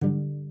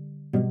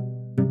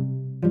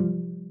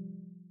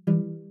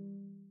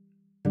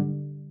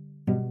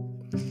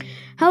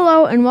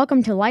Hello and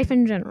welcome to Life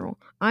in General.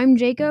 I'm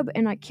Jacob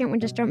and I can't wait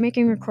to start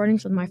making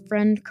recordings with my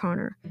friend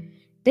Connor.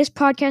 This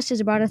podcast is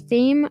about a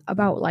theme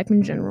about life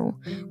in general.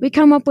 We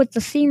come up with the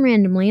theme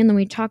randomly and then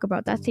we talk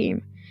about that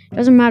theme.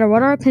 Doesn't matter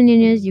what our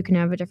opinion is, you can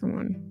have a different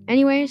one.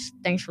 Anyways,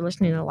 thanks for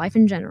listening to Life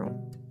in General.